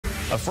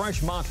A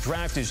fresh mock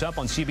draft is up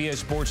on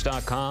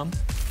CBSSports.com.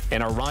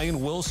 And our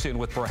Ryan Wilson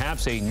with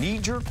perhaps a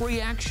knee-jerk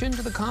reaction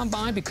to the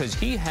combine because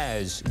he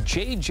has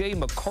J.J.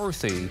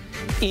 McCarthy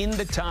in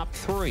the top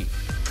 3.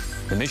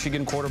 The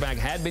Michigan quarterback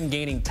had been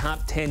gaining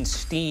top 10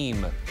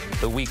 steam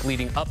the week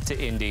leading up to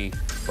Indy,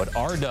 but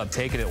R-Dub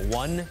taking it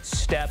one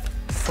step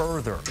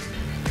further.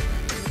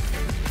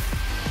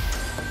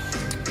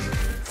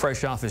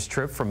 Fresh off his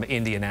trip from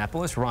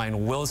Indianapolis,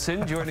 Ryan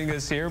Wilson joining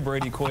us here,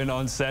 Brady Quinn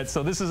on set.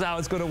 So this is how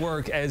it's going to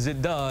work as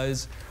it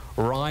does.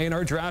 Ryan,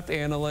 our draft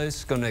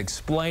analyst, going to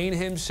explain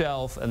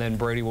himself, and then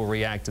Brady will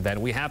react to that.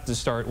 We have to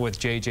start with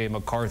J.J.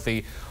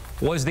 McCarthy.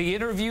 Was the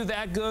interview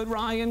that good,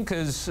 Ryan?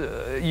 Because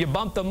you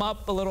bumped him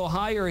up a little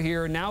higher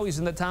here, and now he's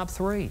in the top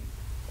 3.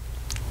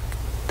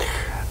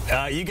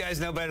 You guys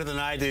know better than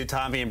I do,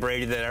 Tommy and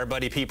Brady, that our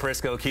buddy Pete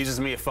Prisco accuses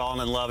me of falling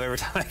in love every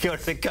time I go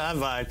to the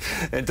combine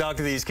and talk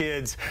to these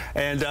kids.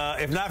 And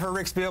if not for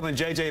Rick Spielman,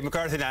 J.J.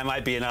 McCarthy and I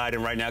might be an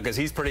item right now because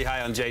he's pretty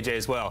high on J.J.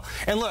 as well.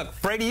 And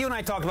look, Brady, you and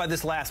I talked about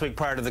this last week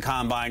prior to the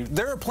combine.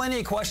 There are plenty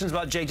of questions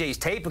about J.J.'s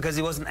tape because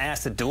he wasn't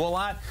asked to do a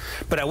lot.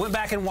 But I went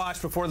back and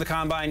watched before the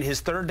combine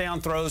his third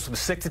down throws with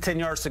 6 to 10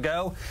 yards to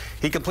go.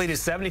 He completed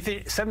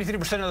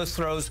 73% of those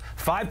throws,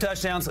 5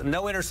 touchdowns,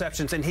 no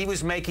interceptions, and he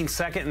was making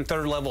second and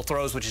third level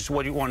throws, which is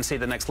what you want to see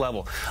at the next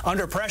level.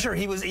 Under pressure,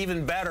 he was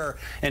even better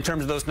in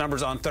terms of those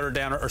numbers on third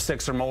down or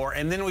 6 or more.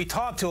 And then we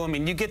talked to him,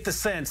 and you get the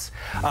sense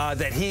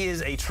that he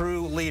is a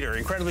true leader,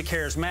 incredibly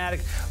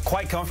charismatic,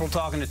 quite comfortable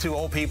talking to 2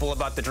 old people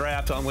about the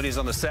draft when he's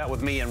on the set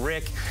with me and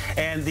Rick.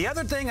 And the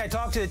other thing, I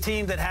talked to a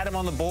team that had him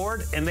on the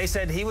board, and they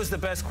said he was the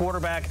best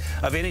quarterback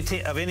of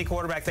any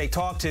quarterback they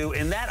talked to,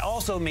 and that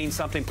also means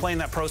something, playing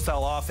that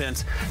pro-style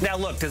offense. Now,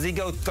 look, does he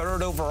go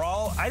 3rd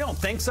overall? I don't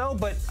think so,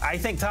 but I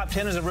think top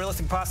 10 is a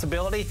realistic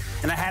possibility,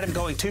 and I had him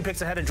going 2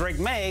 picks ahead of Drake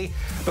May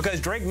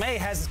because Drake May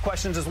has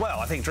questions as well.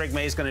 I think Drake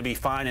May is going to be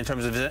fine in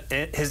terms of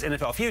his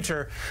NFL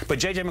future, but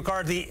J.J.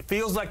 McCarthy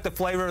feels like the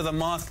flavor of the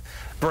month,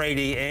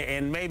 Brady,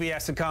 and maybe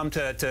has to come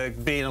to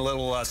being a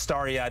little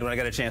starry-eyed when I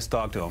got a chance to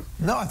talk to him.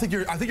 No, I think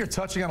you're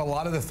touching on a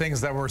lot of the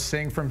things that we're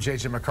seeing from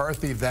J.J.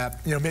 McCarthy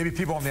that maybe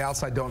people on the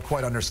outside don't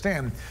quite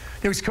understand.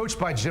 He's coached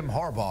by Jim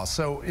Harbaugh,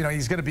 so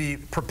he's going to be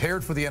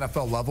prepared for the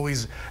NFL level.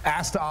 He's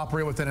asked to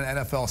operate within an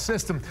NFL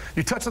system.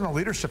 You touched on the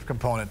leadership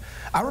component.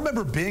 I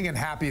remember being in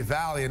Happy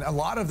Valley, and a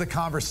lot of the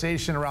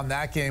conversation around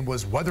that game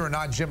was whether or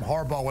not Jim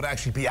Harbaugh would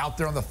actually be out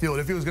there on the field,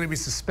 if he was going to be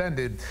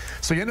suspended.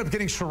 So you end up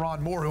getting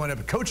Sharon Moore, who ended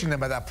up coaching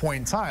them at that point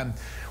in time.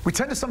 We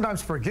tend to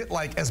sometimes forget,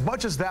 like, as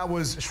much as that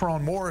was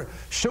Sharon Moore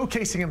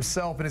showcasing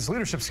himself and his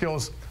leadership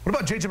skills, what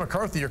about J.J.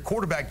 McCarthy, your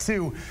quarterback,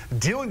 too,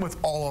 dealing with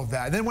all of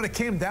that? And then when it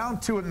came down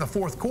to it in the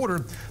 4th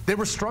quarter, they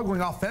were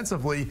struggling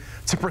offensively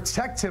to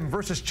protect him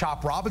versus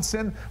Chop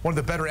Robinson, one of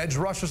the better edge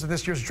rushers in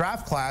this year's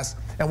draft class.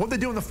 And what they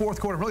do in the 4th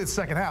quarter, really the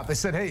second half, they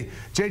said, hey,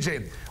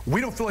 J.J.,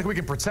 we don't feel like we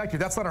can protect you.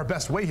 That's not our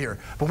best way here.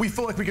 But we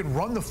feel like we can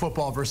run the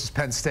football versus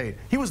Penn State.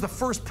 He was the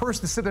first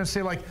person to sit there and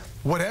say, like,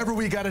 whatever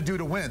we got to do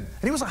to win.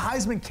 And he was a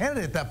Heisman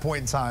candidate at that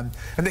point in time.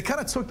 And they kind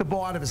of took the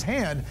ball out of his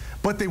hand,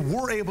 but they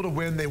were able to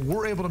win. They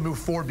were able to move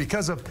forward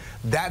because of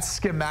that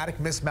schematic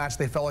mismatch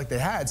they felt like they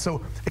had.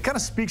 So it kind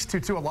of speaks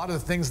to a lot of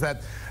the things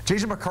that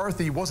J.J.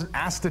 McCarthy wasn't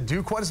asked to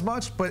do quite as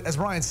much. But as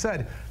Ryan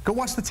said, go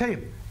watch the tape.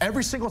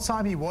 Every single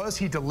time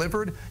he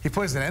delivered. He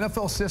plays an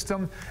NFL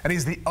system, and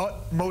he's the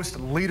utmost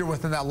leader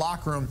within that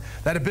locker room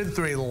that have been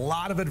through a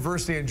lot of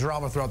adversity and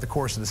drama throughout the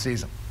course of the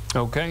season.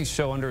 Okay,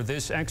 so under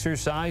this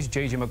exercise,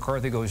 J.J.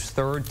 McCarthy goes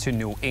 3rd to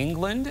New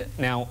England.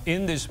 Now,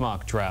 in this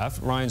mock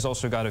draft, Ryan's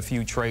also got a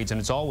few trades, and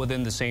it's all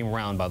within the same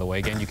round, by the way.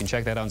 Again, you can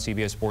check that out on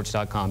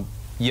CBSSports.com.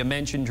 You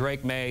mentioned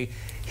Drake May.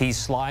 He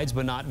slides,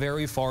 but not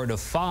very far, to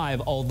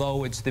 5,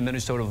 although it's the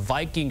Minnesota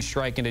Vikings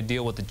striking a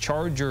deal with the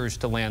Chargers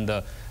to land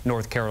the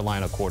North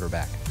Carolina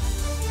quarterback.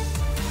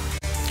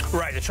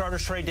 Right, the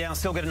Chargers trade down,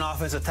 still get an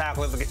offensive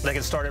tackle. They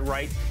can start at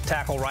right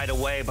tackle right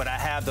away, but I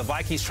have the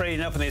Vikings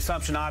trading up, and the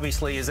assumption,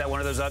 obviously, is that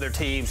one of those other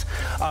teams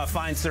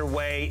finds their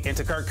way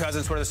into Kirk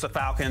Cousins, whether it's the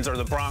Falcons or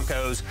the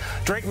Broncos.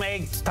 Drake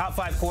May, top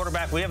 5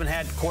 quarterback. We haven't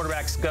had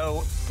quarterbacks go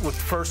with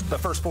the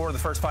first 4 of the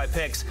first 5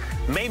 picks,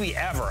 maybe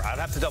ever. I'd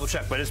have to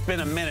double-check, but it's been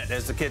a minute,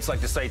 as the kids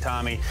like to say,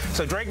 Tommy.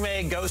 So Drake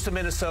May goes to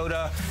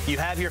Minnesota. You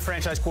have your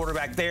franchise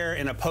quarterback there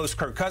in a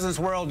post-Kirk Cousins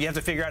world. You have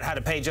to figure out how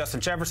to pay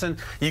Justin Jefferson.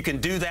 You can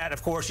do that,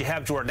 of course. You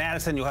have Jordan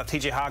Addison. You'll have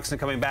T.J. Hawkinson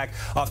coming back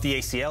off the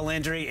ACL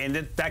injury, and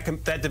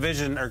that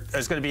division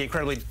is going to be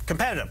incredibly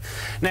competitive.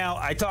 Now,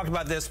 I talked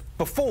about this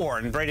before,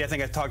 and Brady, I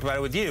think I talked about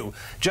it with you.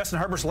 Justin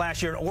Herbert's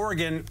last year at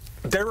Oregon,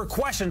 there were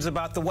questions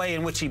about the way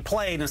in which he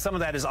played, and some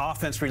of that is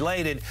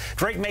offense-related.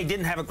 Drake May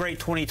didn't have a great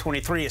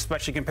 2023,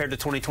 especially compared to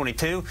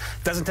 2022.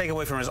 Doesn't take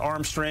away from his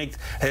arm strength,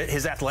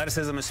 his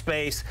athleticism in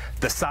space,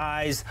 the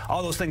size,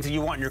 all those things that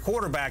you want in your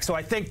quarterback. So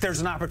I think there's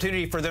an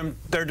opportunity for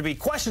there to be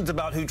questions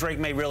about who Drake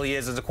May really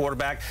is as a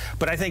quarterback.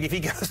 But I think if he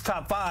goes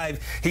top 5,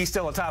 he's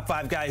still a top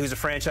 5 guy who's a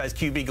franchise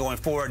QB going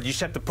forward. You just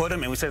have to put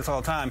him, and we say this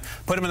all the time,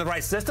 put him in the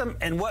right system.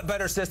 And what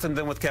better system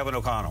than with Kevin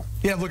O'Connell?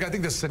 Yeah, look, I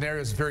think this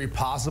scenario is very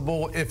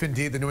possible if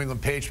indeed the New England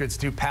England Patriots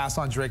do pass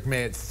on Drake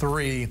May at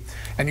 3,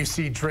 and you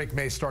see Drake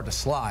May start to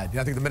slide.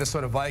 I think the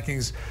Minnesota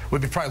Vikings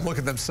would be probably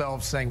looking at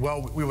themselves saying,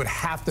 well, we would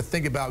have to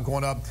think about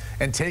going up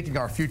and taking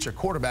our future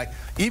quarterback,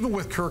 even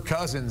with Kirk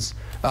Cousins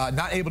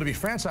not able to be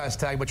franchise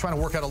tagged, but trying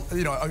to work out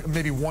a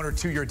maybe 1 or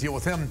 2 year deal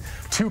with him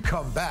to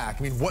come back.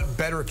 I mean, what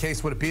better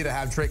case would it be to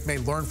have Drake May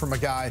learn from a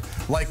guy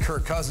like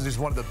Kirk Cousins, who's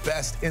one of the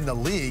best in the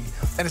league,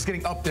 and is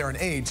getting up there in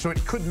age? So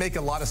it could make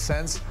a lot of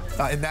sense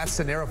in that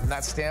scenario from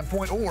that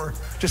standpoint, or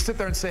just sit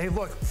there and say, hey,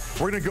 look,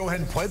 we're going to go ahead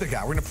and play the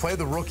guy. We're going to play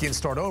the rookie and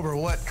start over.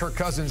 We'll let Kirk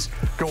Cousins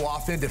go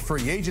off into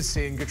free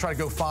agency and try to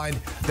go find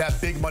that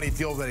big money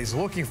deal that he's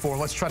looking for.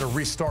 Let's try to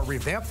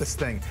revamp this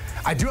thing.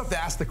 I do have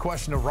to ask the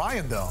question of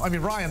Ryan, though. I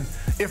mean, Ryan,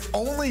 if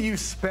only you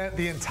spent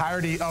the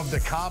entirety of the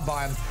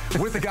combine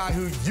with a guy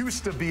who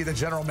used to be the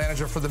general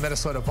manager for the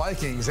Minnesota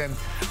Vikings, and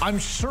I'm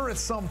sure at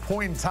some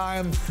point in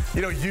time,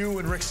 you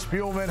and Rick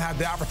Spielman had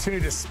the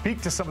opportunity to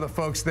speak to some of the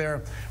folks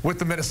there with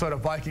the Minnesota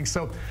Vikings.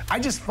 So I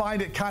just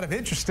find it kind of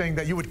interesting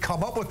that you would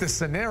come up with this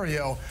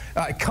scenario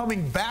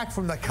coming back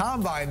from the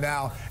combine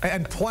now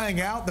and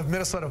playing out the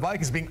Minnesota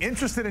Vikings being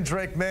interested in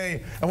Drake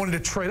May and wanting to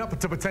trade up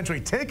to potentially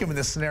take him in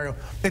this scenario.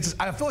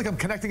 I feel like I'm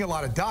connecting a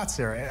lot of dots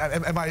here.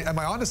 Am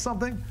I onto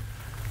something?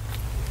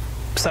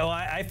 So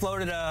I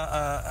floated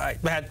I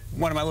had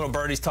one of my little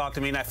birdies talk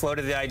to me, and I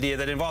floated the idea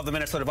that involved the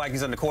Minnesota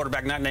Vikings and the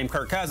quarterback not named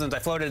Kirk Cousins. I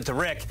floated it to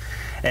Rick,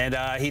 and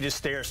he just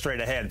stares straight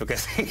ahead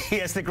because he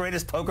has the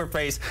greatest poker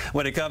face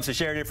when it comes to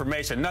sharing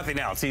information. Nothing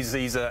else. He's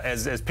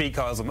as Pete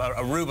calls him,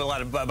 a rube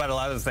about a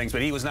lot of things,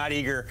 but he was not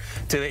eager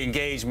to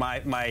engage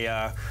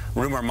my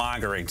rumor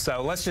mongering.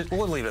 So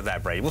we'll leave it at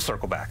that, Brady. We'll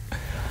circle back.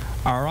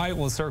 All right,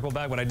 we'll circle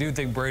back, but I do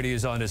think Brady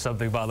is onto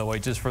something, by the way,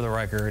 just for the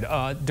record.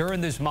 During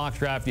this mock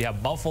draft, you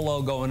have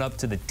Buffalo going up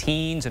to the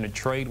teens in a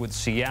trade with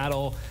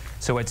Seattle.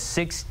 So at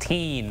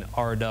 16,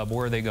 R-Dub,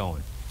 where are they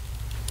going?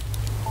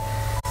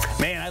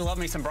 Man, I love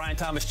me some Brian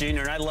Thomas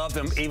Jr., and I loved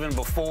him even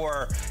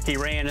before he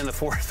ran in the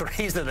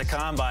 4.3s at the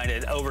combine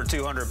at over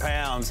 200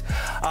 pounds.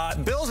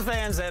 Bills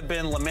fans have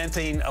been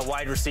lamenting a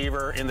wide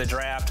receiver in the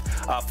draft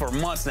for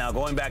months now,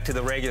 going back to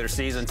the regular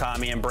season,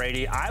 Tommy and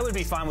Brady. I would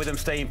be fine with him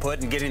staying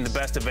put and getting the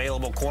best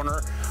available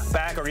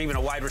cornerback or even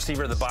a wide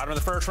receiver at the bottom of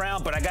the first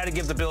round, but I got to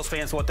give the Bills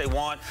fans what they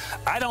want.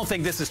 I don't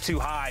think this is too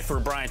high for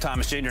Brian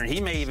Thomas Jr., and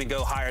he may even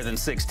go higher than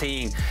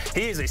 16.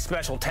 He is a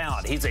special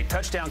talent. He's a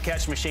touchdown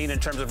catch machine in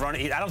terms of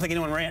running. I don't think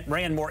anyone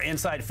ran more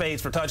inside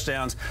fades for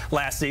touchdowns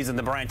last season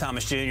than Brian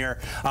Thomas Jr.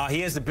 He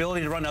has the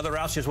ability to run other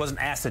routes, just wasn't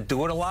asked to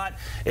do it a lot.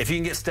 If you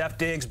can get Steph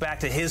Diggs back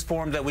to his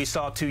form that we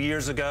saw 2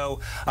 years ago,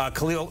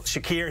 Khalil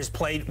Shakir has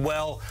played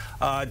well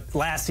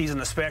last season,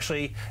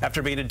 especially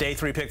after being a day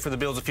 3 pick for the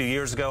Bills a few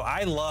years ago.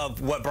 I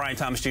love what Brian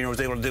Thomas Jr. was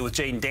able to do with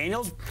Jaden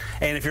Daniels.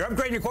 And if you're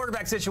upgrading your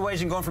quarterback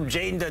situation, going from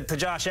Jaden to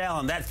Josh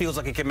Allen, that feels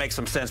like it can make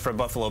some sense for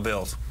Buffalo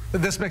Bills.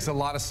 This makes a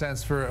lot of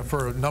sense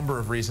for a number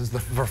of reasons. The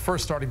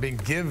first starting being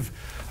give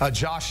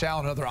Josh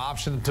Allen another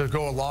option to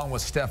go along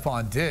with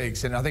Stephon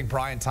Diggs. And I think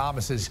Brian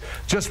Thomas is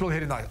just really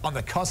hitting on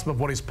the cusp of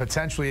what he's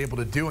potentially able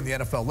to do in the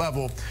NFL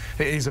level.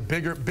 He's a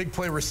big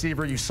play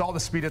receiver. You saw the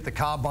speed at the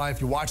combine. If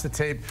you watch the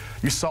tape,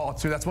 you saw it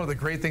too. That's one of the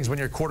great things when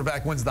your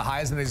quarterback wins the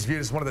Heisman and is viewed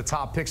as one of the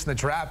top picks in the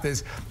draft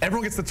is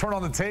everyone gets to turn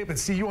on the tape and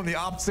see you on the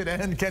opposite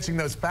end catching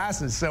those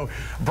passes. So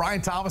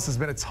Brian Thomas has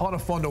been a ton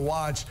of fun to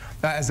watch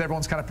as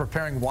everyone's kind of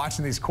preparing,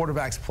 watching these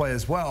quarterbacks play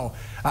as well.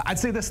 I'd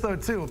say this, though,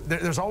 too.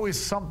 There's always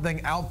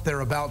something out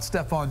there about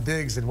Stephon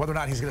Diggs and whether or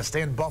not he's going to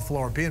stay in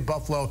Buffalo or be in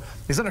Buffalo.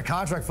 He's under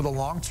contract for the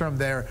long term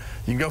there.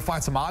 You can go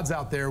find some odds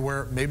out there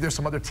where maybe there's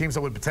some other teams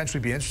that would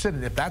potentially be interested.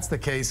 And if that's the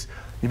case,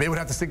 you may would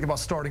have to think about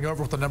starting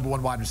over with the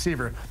 #1 wide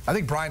receiver. I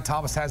think Brian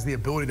Thomas has the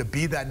ability to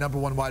be that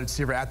 #1 wide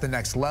receiver at the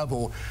next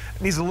level.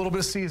 Needs a little bit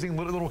of seasoning,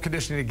 a little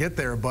conditioning to get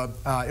there, but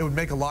it would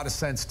make a lot of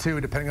sense,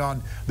 too, depending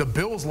on the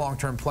Bills'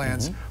 long-term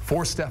plans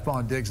for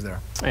Stephon Diggs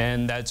there.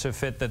 And that's a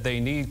fit that they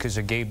need because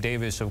of Gabe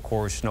Davis, of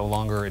course, no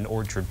longer in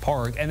Orchard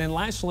Park. And then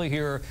lastly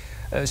here,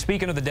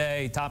 speaking of the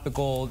day,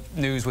 topical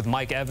news with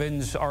Mike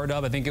Evans,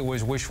 R-Dub. I think it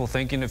was wishful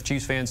thinking if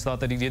Chiefs fans thought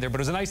that he did there,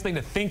 but it was a nice thing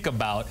to think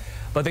about.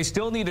 But they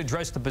still need to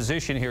address the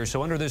position here.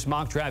 So under this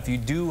mock draft, you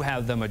do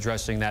have them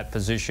addressing that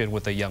position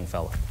with a young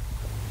fella.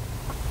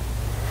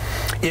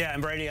 Yeah,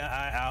 and Brady,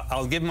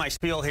 I'll give my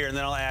spiel here, and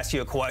then I'll ask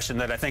you a question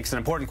that I think is an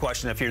important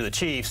question if you're the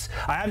Chiefs.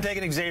 I haven't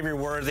taken Xavier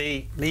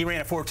Worthy. He ran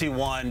a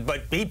 4.21,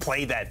 but he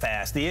played that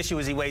fast. The issue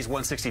is he weighs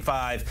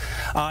 165.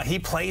 He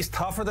plays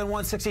tougher than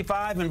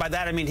 165, and by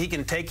that I mean he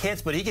can take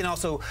hits, but he can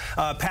also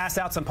pass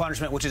out some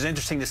punishment, which is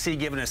interesting to see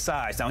given his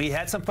size. Now, he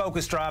had some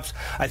focus drops.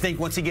 I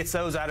think once he gets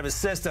those out of his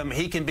system,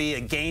 he can be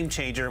a game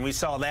changer, and we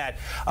saw that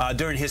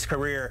during his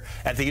career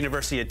at the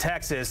University of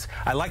Texas.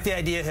 I like the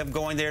idea of him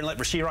going there and let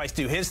Rashee Rice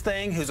do his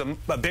thing, who's a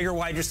a bigger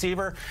wide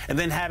receiver, and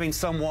then having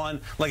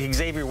someone like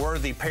Xavier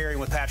Worthy pairing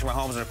with Patrick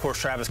Mahomes and, of course,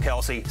 Travis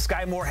Kelce.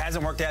 Sky Moore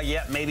hasn't worked out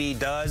yet. Maybe he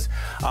does.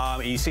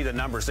 You see the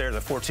numbers there. The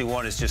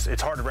 4.21 is just,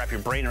 it's hard to wrap your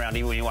brain around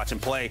even when you watch him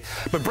play.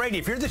 But, Brady,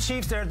 if you're the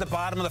Chiefs there at the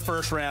bottom of the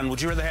first round,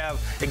 would you rather have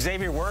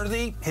Xavier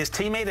Worthy, his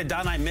teammate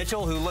Adonai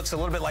Mitchell, who looks a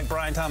little bit like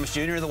Brian Thomas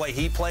Jr., the way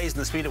he plays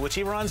and the speed at which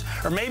he runs,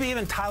 or maybe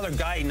even Tyler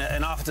Guyton,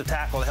 an offensive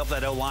tackle, to help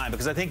that O-line?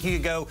 Because I think you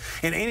could go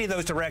in any of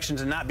those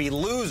directions and not be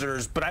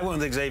losers, but I went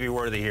with Xavier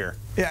Worthy here.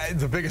 Yeah,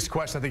 the biggest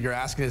question I think you're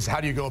asking is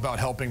how do you go about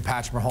helping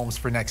Patrick Mahomes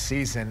for next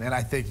season? And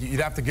I think you'd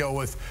have to go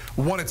with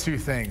one of two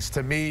things.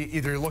 To me,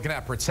 either you're looking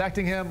at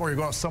protecting him or you're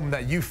going with someone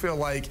that you feel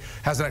like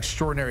has an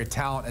extraordinary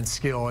talent and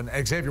skill.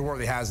 And Xavier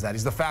Worthy has that.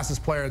 He's the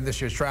fastest player in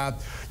this year's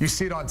draft. You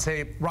see it on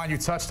tape. Ryan, you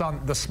touched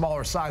on the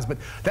smaller size, but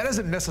that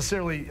hasn't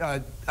necessarily,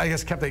 I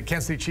guess, kept the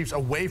Kansas City Chiefs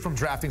away from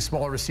drafting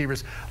smaller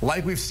receivers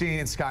like we've seen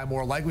in Sky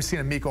Moore, like we've seen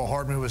in Mecole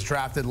Hardman, who was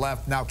drafted,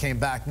 left, now came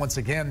back once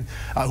again,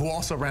 who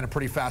also ran a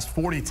pretty fast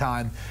 40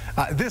 time.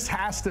 This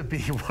has to be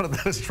one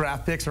of those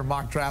draft picks or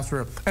mock drafts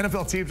where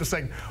NFL teams are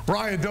saying,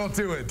 Ryan, don't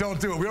do it. Don't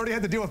do it. We already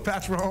had to deal with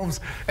Patrick Mahomes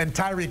and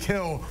Tyreek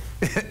Hill.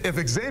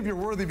 If Xavier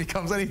Worthy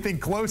becomes anything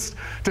close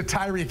to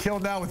Tyreek Hill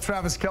now with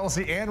Travis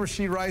Kelce and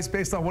Rashee Rice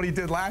based on what he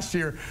did last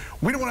year,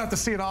 we don't want to have to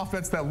see an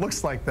offense that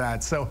looks like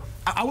that. So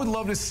I would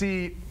love to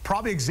see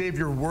probably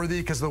Xavier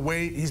Worthy because of the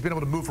way he's been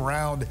able to move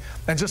around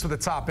and just with the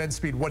top end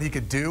speed, what he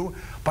could do.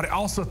 But I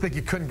also think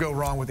you couldn't go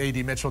wrong with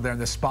A.D. Mitchell there in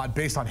this spot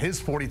based on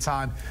his 40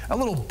 time, a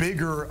little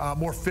bigger,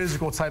 more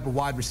physical type of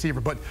wide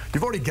receiver. But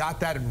you've already got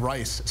that in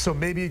Rice. So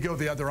maybe you go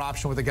the other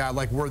option with a guy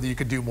like Worthy you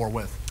could do more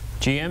with.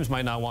 GMs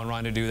might not want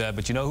Ryan to do that,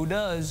 but you know who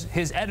does?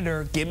 His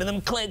editor. Give me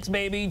them clicks,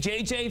 baby.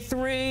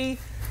 JJ3.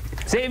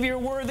 Xavier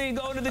Worthy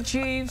going to the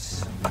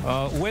Chiefs.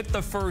 With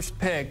the first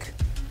pick,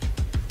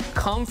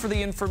 come for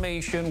the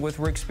information with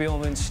Rick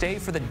Spielman. Stay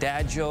for the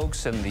dad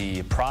jokes and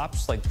the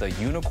props like the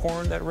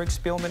unicorn that Rick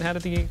Spielman had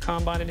at the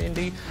Combine in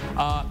Indy.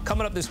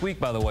 Coming up this week,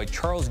 by the way,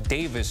 Charles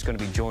Davis is going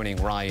to be joining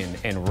Ryan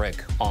and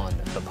Rick on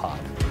the pod.